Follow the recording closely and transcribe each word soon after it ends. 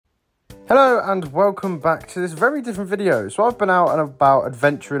Hello and welcome back to this very different video. So I've been out and about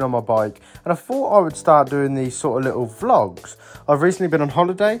adventuring on my bike and I thought I would start doing these sort of little vlogs. I've recently been on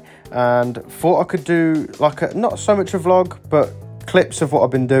holiday and thought I could do like a, not so much a vlog, but clips of what I've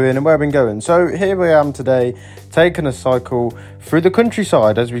been doing and where I've been going. So here I am today, taking a cycle through the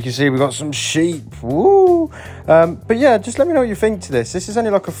countryside. As we can see, we've got some sheep. Woo! But yeah, just let me know what you think to this. This is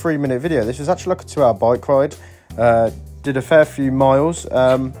only like a 3-minute video. This is actually like a 2-hour bike ride. Did a fair few miles.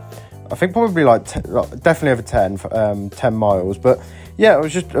 I think probably like definitely over 10 miles. But yeah, it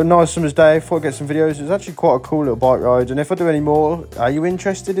was just a nice summer's day. Thought I'd get some videos. It was actually quite a cool little bike ride. And if I do any more, are you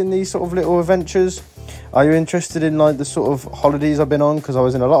interested in these sort of little adventures? Are you interested in like the sort of holidays I've been on? Because I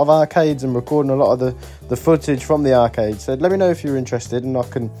was in a lot of arcades and recording a lot of the footage from the arcades. So let me know if you're interested and I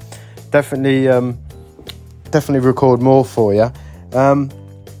can definitely record more for you.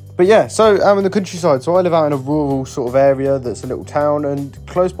 But yeah, so I'm in the countryside. So I live out in a rural sort of area that's a little town, and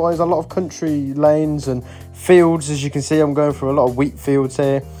close by is a lot of country lanes and fields. As you can see, I'm going through a lot of wheat fields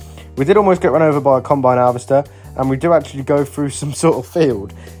here. We did almost get run over by a combine harvester, and we do actually go through some sort of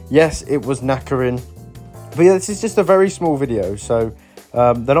field. Yes, it was knackering. But yeah, this is just a very small video, so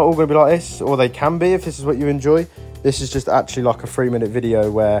they're not all going to be like this, or they can be if this is what you enjoy. This is just actually like a 3-minute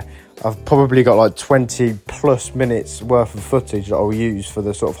video where I've probably got like 20 plus minutes worth of footage that I'll use for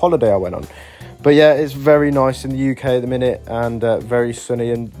the sort of holiday I went on. But yeah, it's very nice in the UK at the minute and very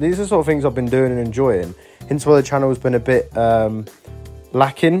sunny. And these are the sort of things I've been doing and enjoying. Hence why the channel has been a bit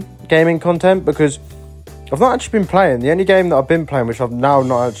lacking gaming content, because I've not actually been playing. The only game that I've been playing, which I've now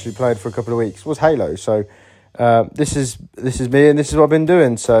not actually played for a couple of weeks, was Halo. So this is me and this is what I've been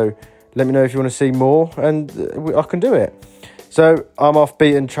doing. So let me know if you want to see more and I can do it. So I'm off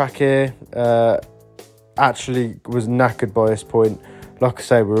beaten track here. Actually was knackered by this point. Like I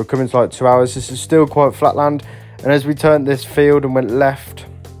say, we were coming to like 2 hours. This is still quite flat land. And as we turned this field and went left,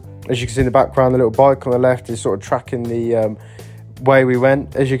 as you can see in the background, the little bike on the left is sort of tracking the way we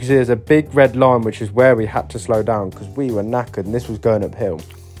went. As you can see, there's a big red line, which is where we had to slow down because we were knackered and this was going uphill.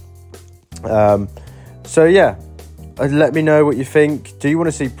 So yeah. Let me know what you think. Do you want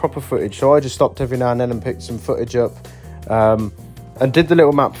to see proper footage? So I just stopped every now and then and picked some footage up and did the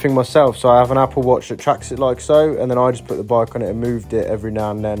little map thing myself. So I have an Apple Watch that tracks it like so, and then I just put the bike on it and moved it every now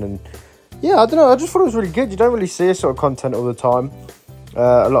and then. And yeah, I don't know, I just thought it was really good. You don't really see this sort of content all the time.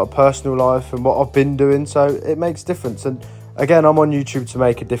 A lot of personal life and what I've been doing, so it makes a difference. And again, I'm on YouTube to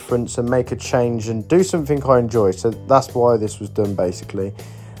make a difference and make a change and do something I enjoy. So that's why this was done, basically.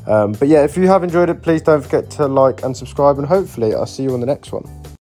 But yeah, if you have enjoyed it, please don't forget to like and subscribe, and hopefully I'll see you on the next one.